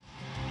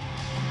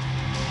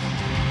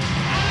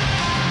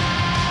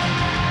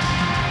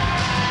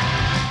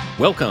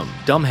Welcome,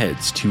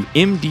 dumbheads, to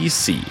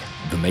MDC,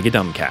 the Mega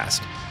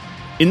Dumbcast.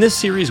 In this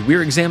series,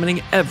 we're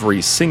examining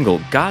every single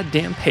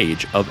goddamn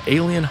page of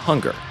Alien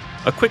Hunger,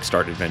 a quick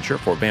start adventure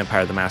for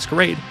Vampire the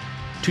Masquerade,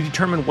 to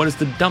determine what is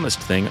the dumbest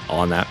thing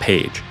on that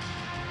page.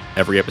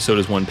 Every episode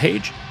is one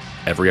page,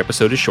 every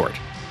episode is short.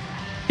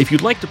 If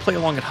you'd like to play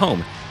along at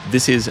home,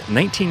 this is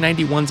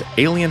 1991's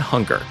Alien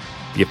Hunger,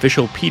 the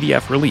official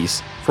PDF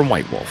release from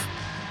White Wolf.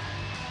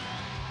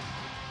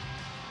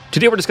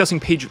 Today we're discussing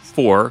page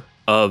 4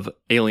 of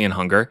Alien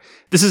Hunger.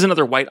 This is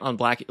another white on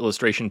black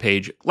illustration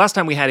page. Last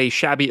time we had a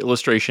shabby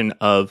illustration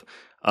of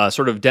a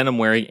sort of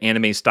denim-wearing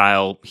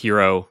anime-style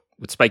hero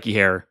with spiky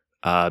hair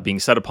being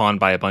set upon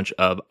by a bunch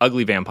of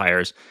ugly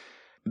vampires.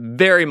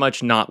 Very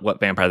much not what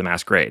Vampire the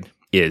Masquerade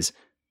is.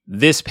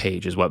 This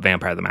page is what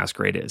Vampire the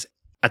Masquerade is.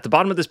 At the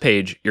bottom of this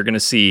page, you're going to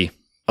see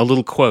a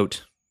little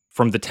quote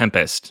from The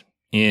Tempest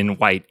in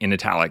white in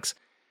italics.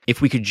 If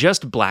we could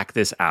just black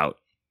this out,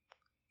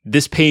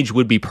 this page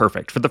would be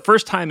perfect. For the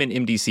first time in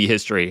MDC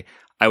history,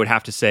 I would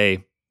have to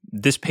say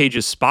this page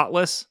is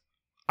spotless.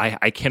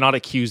 I cannot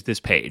accuse this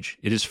page.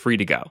 It is free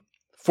to go.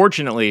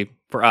 Fortunately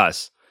for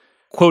us,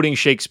 quoting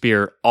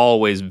Shakespeare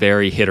always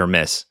very hit or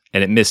miss,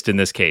 and it missed in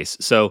this case.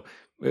 So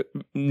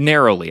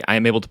narrowly, I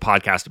am able to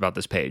podcast about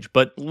this page,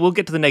 but we'll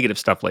get to the negative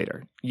stuff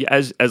later.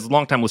 As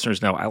longtime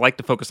listeners know, I like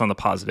to focus on the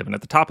positive, and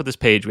at the top of this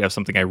page, we have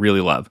something I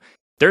really love.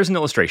 There's an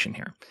illustration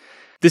here.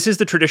 This is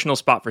the traditional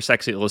spot for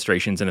sexy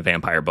illustrations in a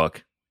vampire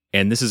book.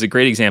 And this is a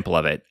great example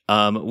of it.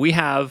 We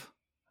have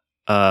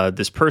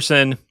this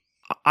person.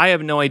 I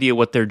have no idea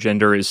what their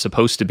gender is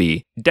supposed to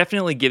be.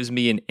 Definitely gives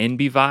me an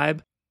NB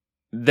vibe.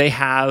 They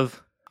have,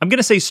 I'm going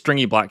to say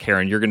stringy black hair,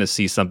 and you're going to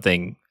see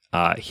something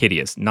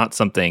hideous, not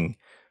something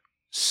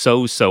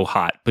so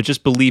hot. But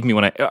just believe me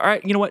when all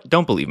right, you know what?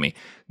 Don't believe me.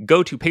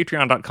 Go to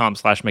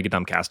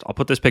patreon.com/megadumbcast. I'll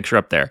put this picture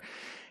up there,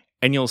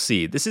 and you'll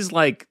see. This is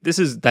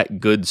that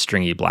good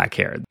stringy black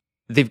hair.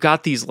 They've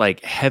got these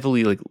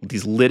heavily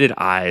these lidded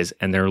eyes,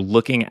 and they're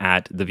looking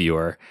at the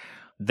viewer.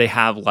 They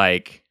have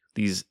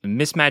these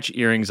mismatched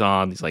earrings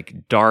on, these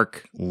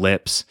dark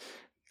lips.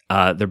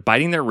 They're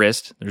biting their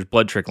wrist. There's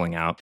blood trickling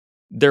out.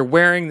 They're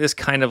wearing this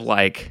kind of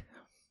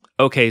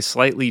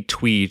slightly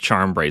twee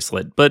charm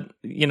bracelet. But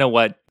you know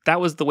what? That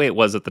was the way it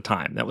was at the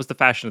time. That was the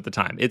fashion at the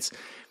time.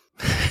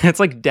 It's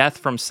like Death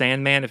from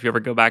Sandman. If you ever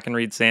go back and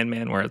read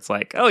Sandman, where it's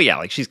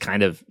she's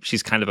kind of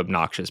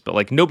obnoxious,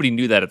 but nobody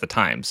knew that at the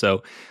time.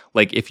 So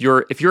if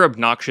you're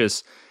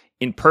obnoxious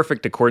in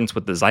perfect accordance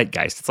with the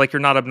zeitgeist, it's you're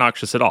not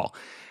obnoxious at all.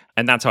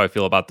 And that's how I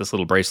feel about this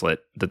little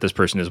bracelet that this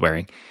person is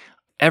wearing.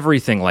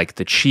 Everything,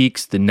 the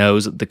cheeks, the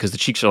nose, because the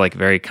cheeks are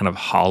very kind of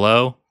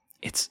hollow.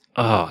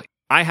 I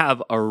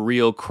have a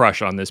real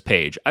crush on this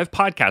page. I've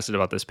podcasted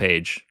about this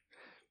page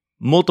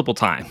multiple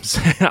times.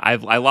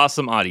 I lost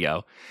some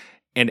audio.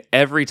 And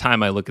every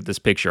time I look at this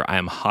picture, I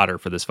am hotter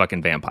for this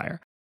fucking vampire.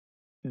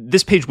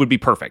 This page would be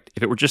perfect.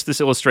 If it were just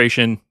this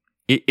illustration,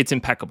 it's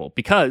impeccable.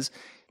 Because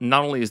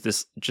not only is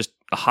this just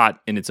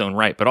hot in its own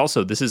right, but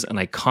also this is an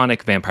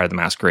iconic Vampire the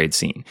Masquerade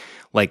scene.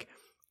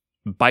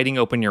 Biting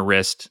open your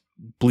wrist,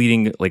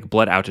 bleeding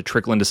blood out to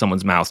trickle into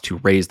someone's mouth to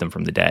raise them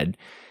from the dead.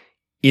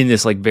 In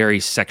this very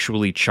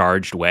sexually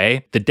charged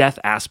way. The death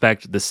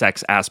aspect, the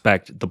sex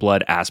aspect, the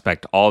blood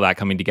aspect, all that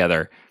coming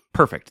together.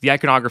 Perfect. The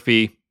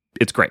iconography,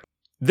 it's great.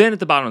 Then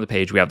at the bottom of the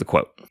page, we have the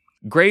quote.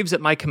 Graves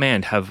at my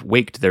command have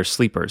waked their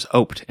sleepers,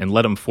 oped, and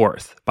led 'em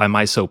forth by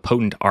my so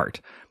potent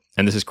art.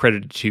 And this is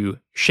credited to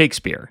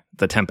Shakespeare,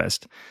 The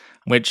Tempest,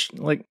 which,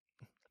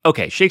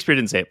 okay, Shakespeare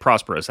didn't say it,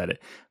 Prospero said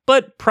it.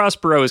 But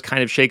Prospero is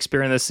kind of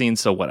Shakespeare in this scene,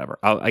 so whatever.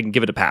 I can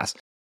give it a pass.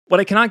 What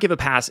I cannot give a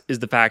pass is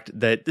the fact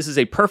that this is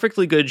a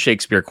perfectly good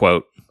Shakespeare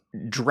quote,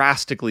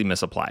 drastically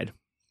misapplied.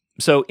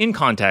 So in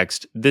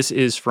context, this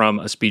is from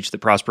a speech that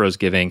Prospero is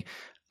giving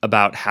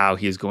about how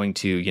he is going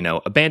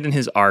to, abandon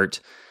his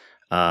art.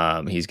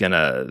 He's going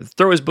to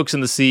throw his books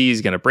in the sea. He's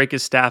going to break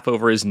his staff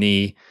over his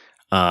knee.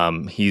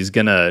 He's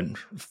going to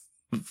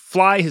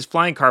fly his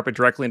flying carpet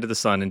directly into the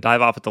sun and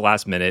dive off at the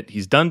last minute.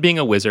 He's done being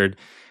a wizard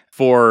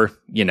for,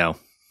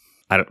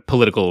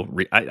 political...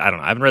 I don't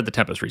know. I haven't read The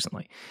Tempest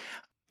recently.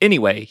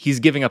 Anyway, he's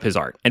giving up his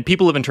art. And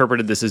people have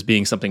interpreted this as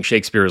being something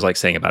Shakespeare is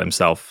saying about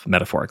himself,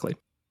 metaphorically.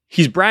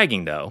 He's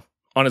bragging, though,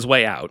 on his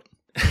way out.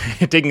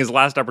 Taking his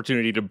last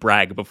opportunity to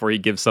brag before he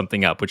gives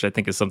something up, which I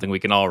think is something we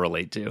can all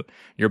relate to.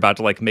 You're about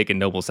to make a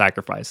noble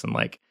sacrifice and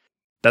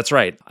that's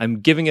right, I'm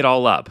giving it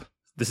all up.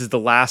 This is the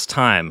last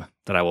time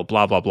that I will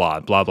blah, blah,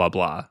 blah, blah, blah,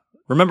 blah.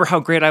 Remember how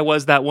great I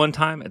was that one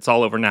time? It's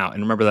all over now.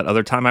 And remember that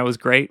other time I was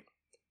great?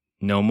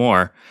 No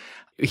more.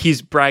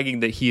 He's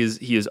bragging that he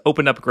has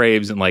opened up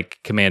graves and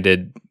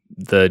commanded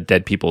the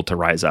dead people to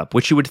rise up,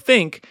 which you would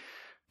think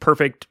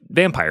perfect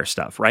vampire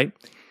stuff, right?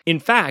 In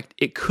fact,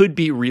 it could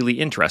be really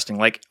interesting.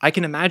 I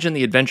can imagine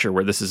the adventure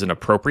where this is an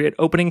appropriate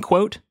opening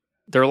quote.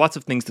 There are lots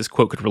of things this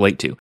quote could relate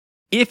to.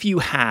 If you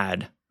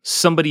had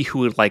somebody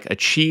who had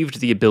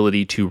achieved the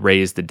ability to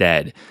raise the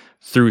dead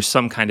through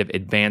some kind of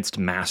advanced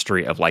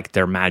mastery of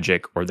their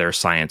magic or their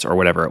science or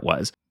whatever it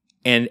was,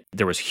 and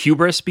there was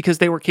hubris because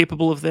they were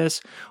capable of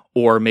this,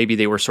 or maybe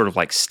they were sort of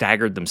like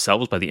staggered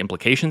themselves by the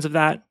implications of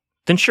that,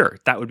 then sure,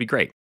 that would be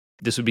great.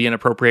 This would be an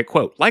appropriate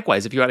quote.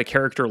 Likewise, if you had a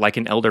character like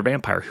an elder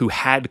vampire who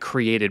had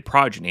created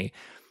progeny,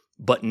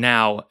 but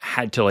now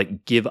had to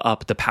like give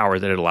up the power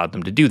that had allowed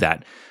them to do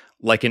that,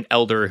 like an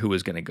elder who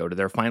was going to go to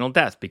their final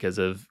death because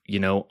of,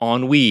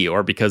 ennui,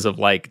 or because of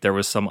like there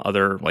was some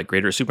other like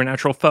greater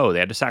supernatural foe, they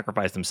had to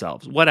sacrifice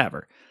themselves,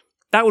 whatever.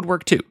 That would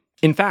work too.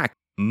 In fact,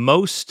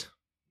 most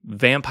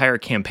vampire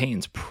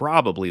campaigns,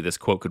 probably this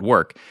quote could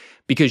work,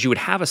 because you would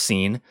have a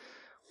scene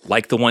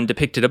like the one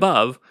depicted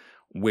above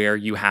where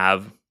you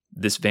have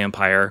this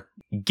vampire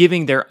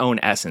giving their own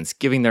essence,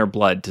 giving their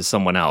blood to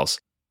someone else,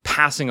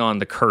 passing on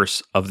the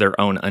curse of their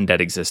own undead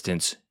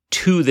existence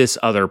to this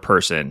other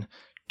person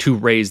to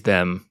raise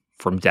them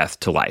from death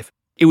to life.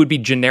 It would be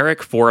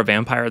generic for a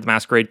Vampire the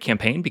Masquerade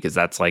campaign because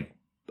that's like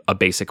a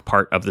basic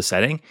part of the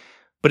setting,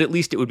 but at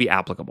least it would be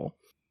applicable.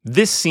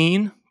 This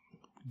scene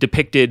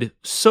depicted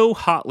so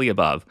hotly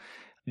above,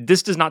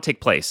 this does not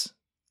take place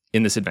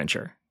in this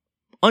adventure.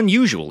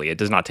 Unusually, it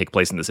does not take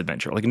place in this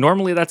adventure. Like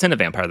normally that's in a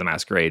Vampire the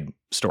Masquerade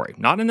story,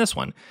 not in this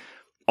one.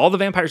 All the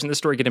vampires in this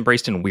story get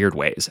embraced in weird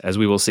ways, as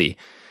we will see.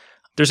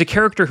 There's a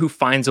character who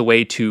finds a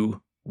way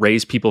to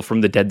raise people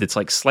from the dead that's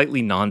like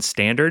slightly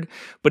non-standard,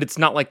 but it's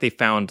not like they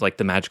found like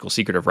the magical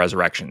secret of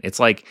resurrection. It's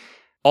like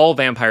all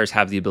vampires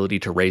have the ability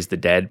to raise the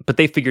dead, but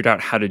they figured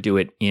out how to do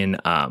it in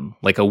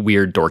like a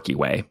weird dorky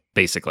way,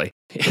 basically.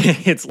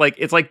 It's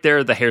like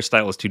they're the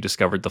hairstylist who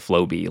discovered the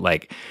Flowbee.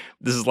 Like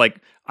this is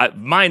like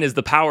mine is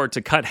the power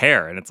to cut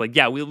hair, and it's like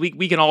yeah,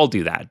 we can all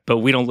do that, but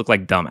we don't look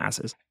like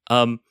dumbasses.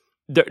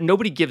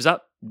 Nobody gives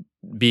up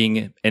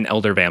being an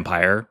elder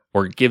vampire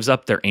or gives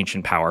up their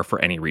ancient power for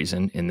any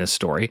reason in this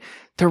story.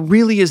 There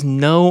really is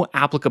no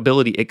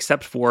applicability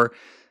except for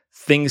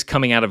things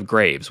coming out of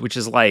graves, which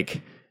is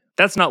like,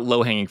 that's not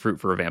low-hanging fruit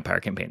for a vampire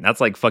campaign.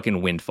 That's like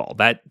fucking windfall.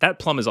 That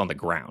plum is on the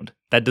ground.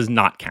 That does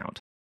not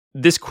count.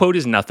 This quote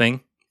is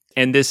nothing,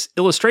 and this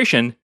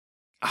illustration,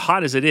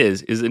 hot as it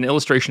is an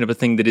illustration of a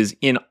thing that is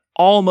in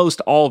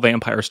almost all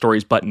vampire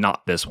stories, but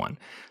not this one.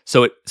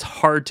 So it's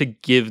hard to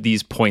give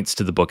these points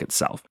to the book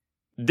itself.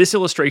 This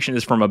illustration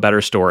is from a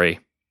better story.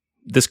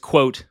 This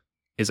quote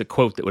is a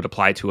quote that would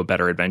apply to a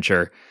better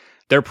adventure.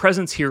 Their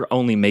presence here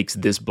only makes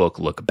this book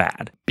look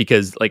bad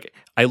because like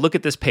I look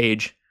at this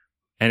page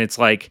and it's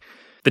like,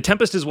 The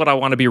Tempest is what I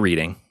want to be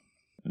reading.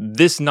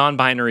 This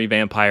non-binary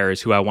vampire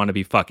is who I want to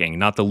be fucking,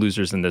 not the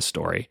losers in this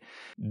story.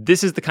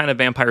 This is the kind of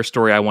vampire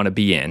story I want to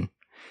be in.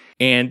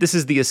 And this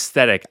is the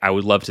aesthetic I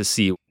would love to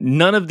see.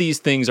 None of these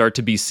things are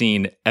to be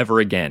seen ever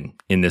again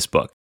in this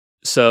book.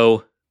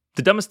 So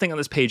the dumbest thing on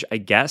this page, I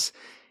guess,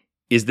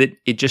 is that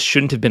it just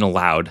shouldn't have been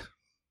allowed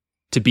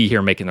to be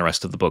here making the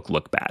rest of the book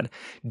look bad.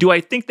 Do I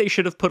think they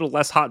should have put a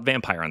less hot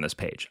vampire on this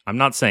page? I'm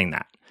not saying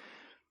that.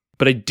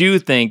 But I do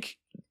think,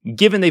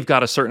 given they've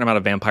got a certain amount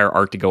of vampire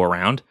art to go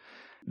around,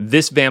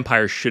 this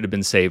vampire should have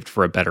been saved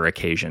for a better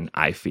occasion,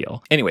 I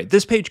feel. Anyway,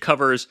 this page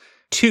covers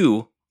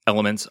two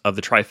elements of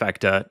the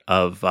trifecta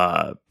of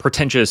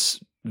pretentious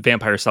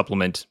vampire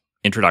supplement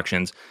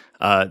introductions.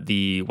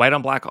 The white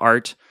on black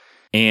art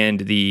and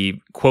the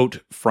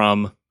quote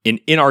from an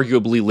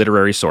inarguably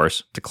literary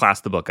source to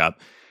class the book up.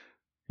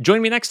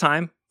 Join me next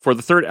time for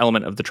the third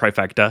element of the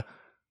trifecta,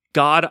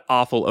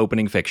 god-awful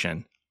opening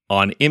fiction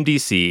on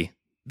MDC,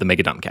 the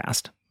Mega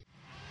Dumbcast.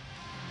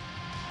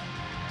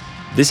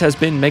 This has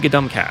been Mega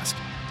Dumbcast.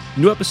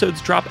 New episodes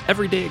drop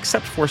every day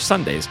except for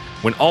Sundays,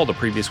 when all the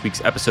previous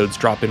week's episodes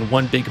drop in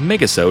one big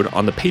megasode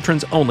on the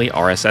patrons-only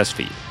RSS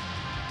feed.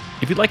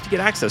 If you'd like to get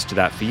access to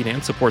that feed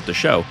and support the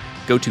show,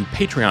 go to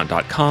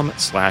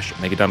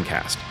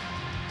patreon.com/megadumbcast.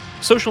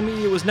 Social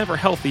media was never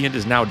healthy and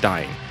is now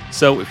dying,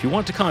 so if you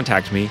want to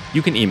contact me,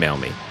 you can email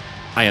me.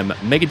 I am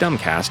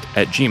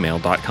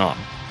megadumbcast@gmail.com.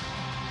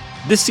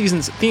 This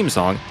season's theme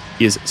song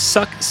is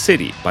Suck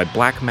City by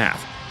Black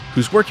Math,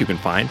 whose work you can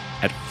find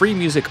at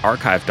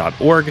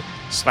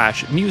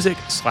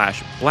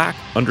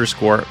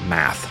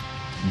freemusicarchive.org/music/black_math.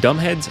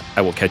 Dumbheads,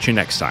 I will catch you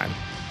next time.